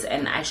 address,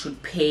 and I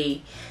should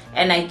pay.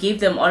 And I gave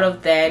them all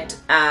of that.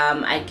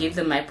 I gave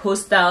them my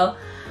postal.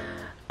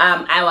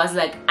 I was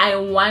like, I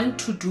want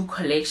to do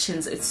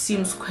collections. It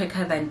seems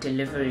quicker than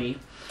delivery.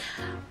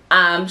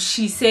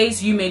 She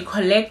says you may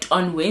collect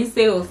on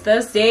Wednesday or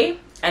Thursday,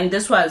 and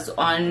this was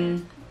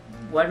on,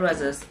 what was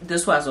this?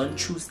 This was on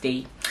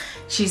Tuesday.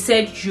 She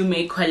said you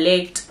may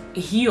collect,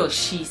 he or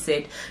she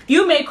said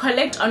you may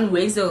collect on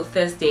Wednesday or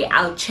Thursday.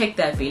 I'll check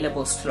the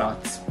available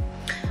slots.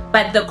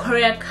 But the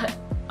courier,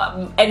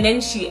 and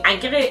then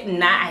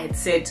I had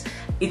said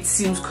it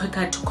seems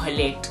quicker to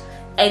collect,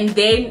 and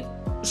then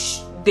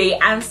they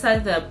answer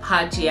the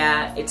part,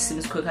 yeah, it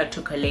seems quicker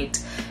to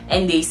collect,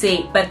 and they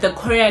say, but the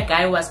courier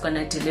guy was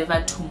gonna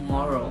deliver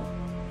tomorrow.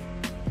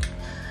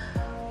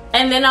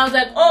 And then I was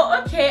like,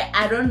 oh, okay,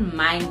 I don't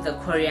mind the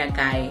courier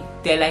guy.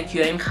 They're like,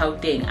 you're in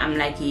Gauteng. I'm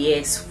like,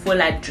 yes,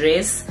 full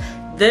address.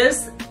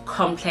 This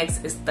complex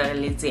is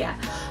Tarelezia.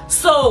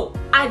 So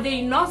are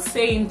they not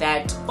saying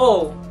that,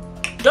 oh,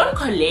 don't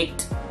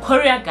collect,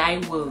 courier guy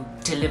will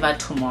deliver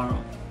tomorrow?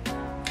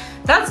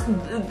 That's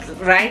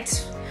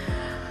right.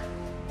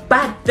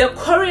 But the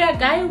courier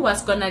guy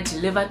was gonna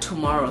deliver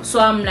tomorrow.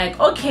 So I'm like,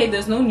 okay,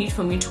 there's no need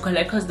for me to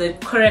collect because the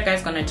courier guy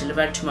is gonna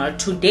deliver tomorrow.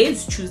 Today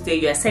is Tuesday.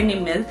 You're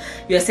sending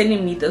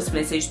me this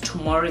message.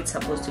 Tomorrow it's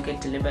supposed to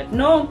get delivered.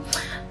 No,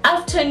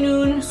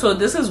 afternoon. So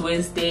this is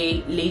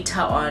Wednesday.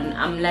 Later on,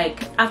 I'm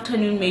like,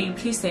 afternoon, may you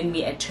please send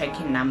me a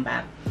tracking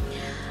number?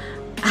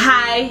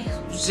 Hi,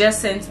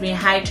 just sent me,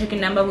 hi,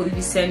 tracking number will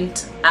be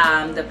sent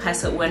the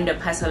parcel when the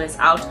parcel is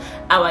out.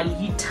 Our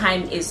lead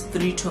time is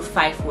 3 to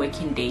 5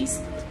 working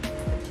days.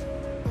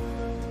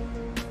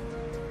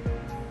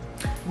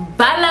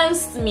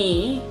 Balance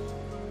me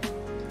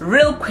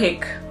real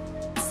quick.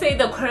 Say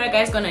the courier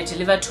guy is gonna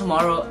deliver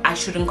tomorrow, I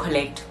shouldn't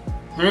collect.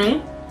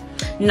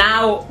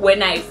 Now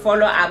when I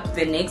follow up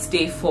the next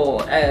day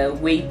for a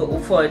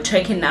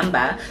tracking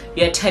number,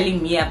 you're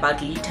telling me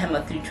about lead time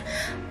of 3 to,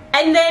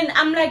 and then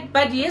I'm like,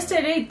 but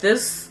yesterday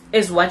this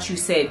is what you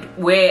said,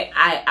 where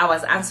I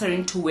was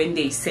answering to when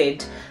they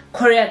said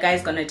courier guy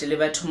is gonna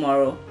deliver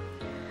tomorrow.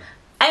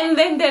 And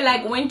then they're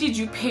like, when did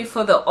you pay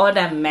for the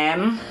order,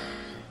 ma'am?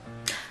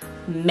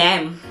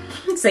 Ma'am,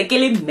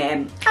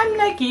 ma'am. I'm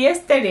like,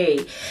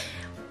 yesterday.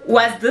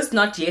 Was this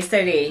not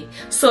yesterday?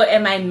 So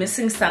am I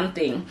missing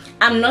something?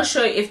 I'm not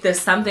sure if there's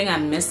something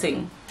I'm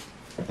missing.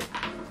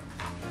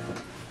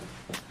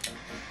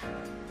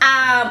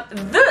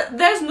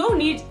 There's no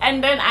need,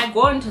 and then I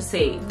go on to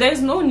say there's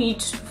no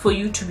need for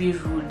you to be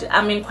rude.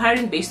 I'm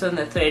inquiring based on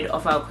the thread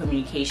of our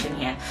communication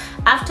here.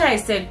 After I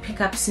said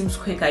pickup seems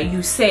quicker,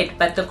 you said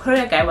but the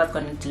courier guy was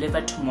going to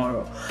deliver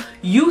tomorrow.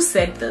 You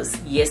said this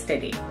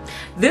yesterday.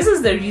 This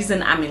is the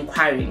reason I'm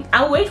inquiring.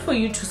 I'll wait for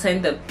you to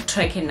send the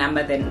tracking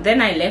number.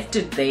 Then I left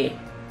it there.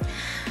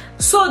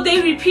 So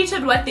they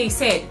repeated what they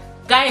said.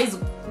 Guys,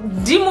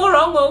 dimo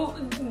wrong,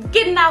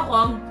 get now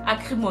wrong,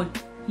 acrimony.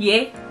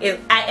 Yeah,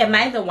 am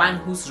I the one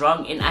who's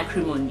wrong in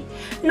acrimony?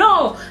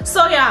 No.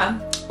 So yeah,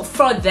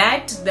 for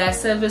that, their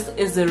service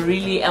is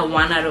really a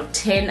 1 out of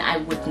 10. I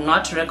would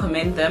not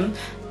recommend them.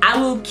 I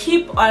will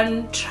keep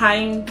on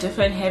trying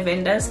different hair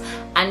vendors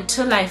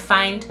until I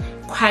find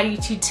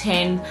quality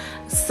 10,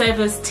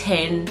 service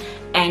 10,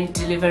 and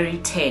delivery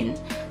 10.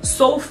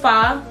 So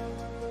far,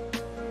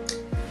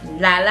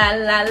 la la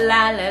la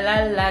la la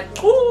la la.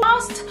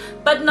 Last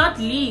but not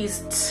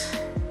least,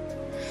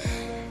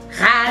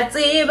 what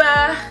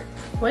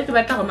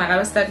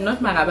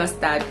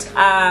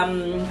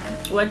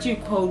do you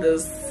call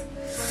this?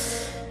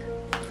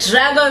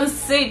 Dragon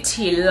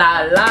City,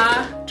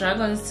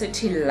 Dragon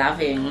City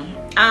loving.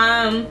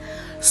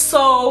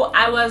 So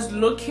I was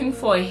looking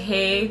for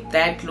hair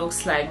that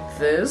looks like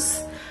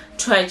this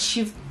to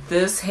achieve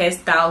this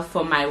hairstyle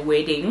for my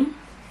wedding,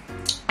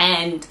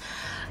 and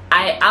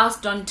I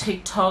asked on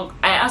TikTok,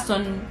 I asked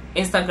on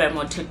Instagram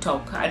or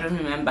TikTok, I don't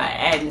remember,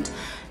 and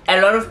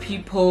a lot of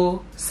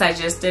people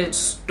suggested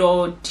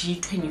store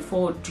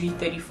G24,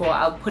 G34.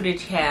 I'll put it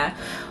here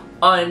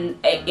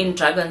in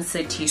Dragon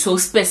City, so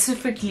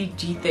specifically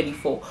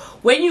G34.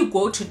 When you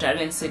go to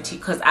Dragon City,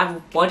 because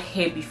I've bought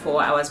hair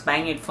before, I was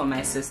buying it for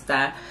my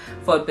sister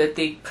for a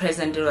birthday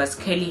present. It was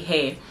curly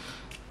hair.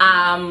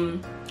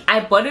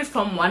 I bought it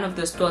from one of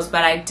the stores,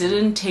 but I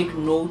didn't take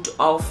note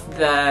of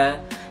the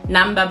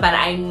number, but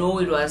I know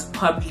it was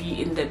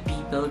probably in the B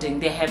building.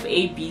 They have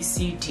A, B,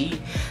 C,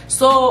 D.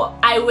 So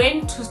I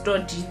went to store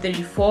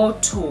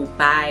G34 to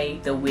buy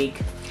the wig.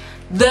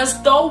 The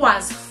store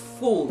was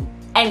full,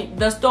 and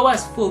the store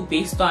was full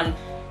based on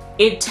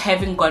it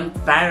having gone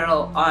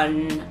viral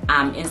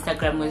on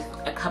Instagram, with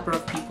a couple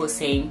of people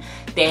saying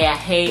their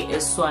hair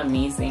is so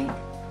amazing.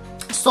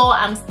 So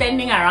I'm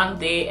standing around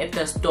there at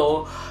the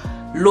store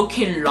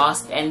looking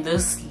lost, and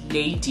this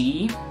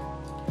lady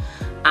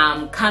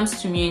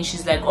comes to me and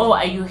she's like, oh,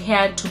 are you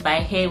here to buy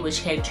hair?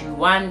 Which hair do you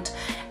want?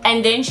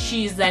 And then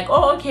she's like,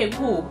 oh, okay,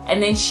 cool.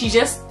 And then she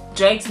just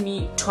drags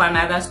me to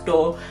another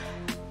store,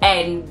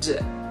 and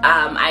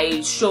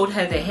I showed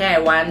her the hair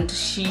I want.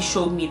 She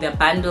showed me the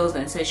bundles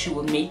and said she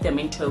will make them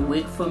into a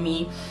wig for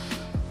me.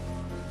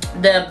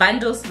 The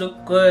bundles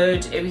look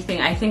good,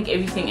 everything. I think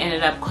everything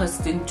ended up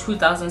costing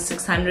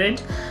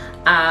 2,600.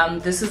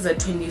 This is a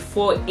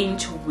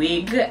 24-inch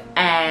wig,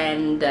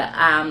 and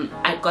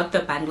I got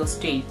the bundle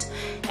straight,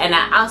 and I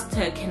asked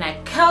her, can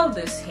I curl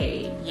this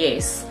hair?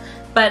 Yes.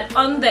 But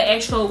on the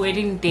actual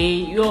wedding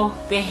day,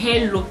 the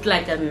hair looked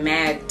like a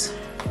mat.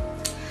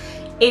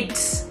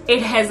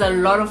 It has a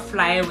lot of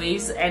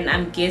flyaways, and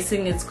I'm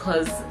guessing it's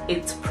because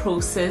it's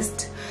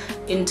processed,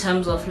 in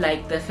terms of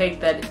like the fact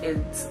that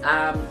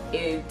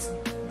it's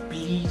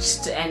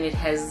bleached and it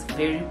has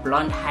very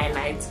blonde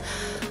highlights.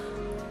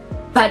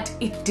 But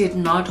it did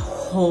not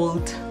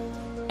hold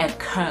a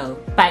curl.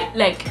 By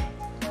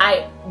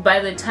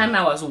the time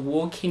I was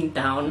walking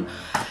down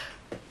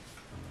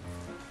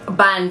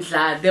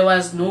Bandla, there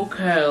was no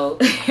curl.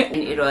 And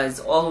it was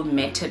all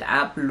matted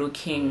up,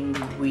 looking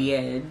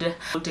weird,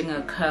 holding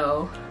a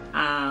curl.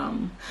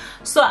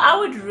 So I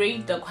would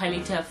rate the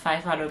quality of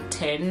 5 out of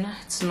 10.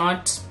 It's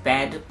not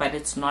bad, but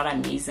it's not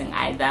amazing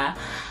either.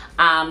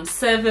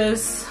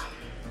 Service,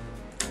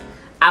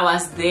 I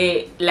was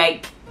there,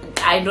 like,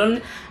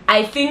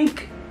 I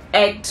think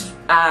at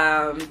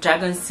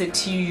Dragon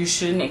City you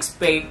shouldn't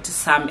expect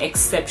some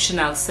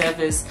exceptional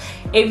service.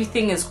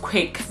 Everything is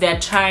quick. They're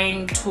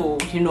trying to,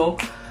 you know,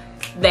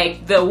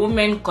 like, the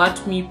woman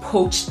got me,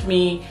 poached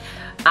me,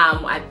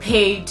 I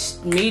paid,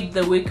 made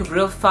the wig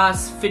real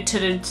fast,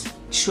 fitted it,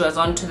 she was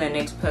on to the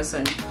next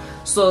person.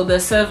 So the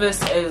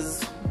service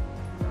is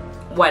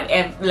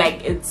whatever,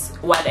 like, it's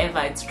whatever.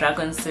 It's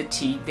Dragon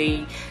City.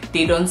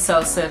 They don't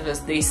sell service,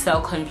 they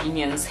sell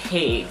convenience,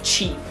 hair,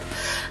 cheap.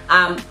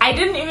 I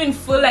didn't even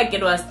feel like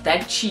it was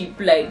that cheap.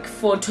 Like,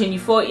 for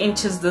 24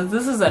 inches,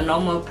 this is a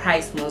normal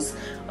price most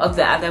of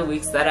the other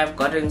wigs that I've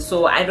gotten,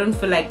 so I don't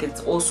feel like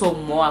it's also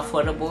more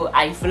affordable.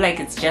 I feel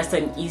like it's just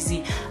an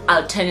easy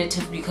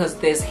alternative because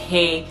there's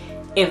hair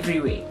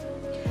everywhere.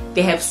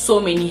 They have so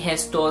many hair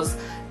stores.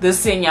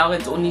 This thing now,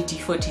 it's only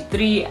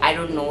D43. I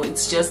don't know,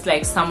 it's just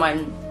like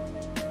someone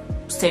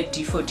said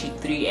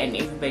D43 and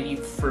everybody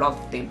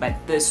flocked there, but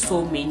there's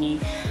so many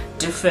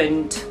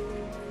different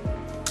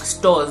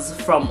stores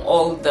from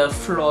all the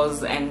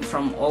floors and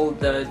from all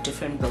the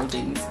different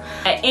buildings.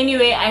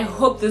 Anyway, I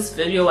hope this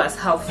video was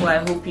helpful. I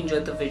hope you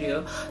enjoyed the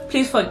video.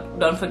 Please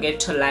don't forget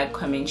to like,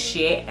 comment,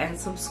 share, and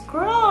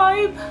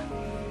subscribe.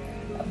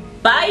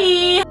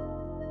 Bye.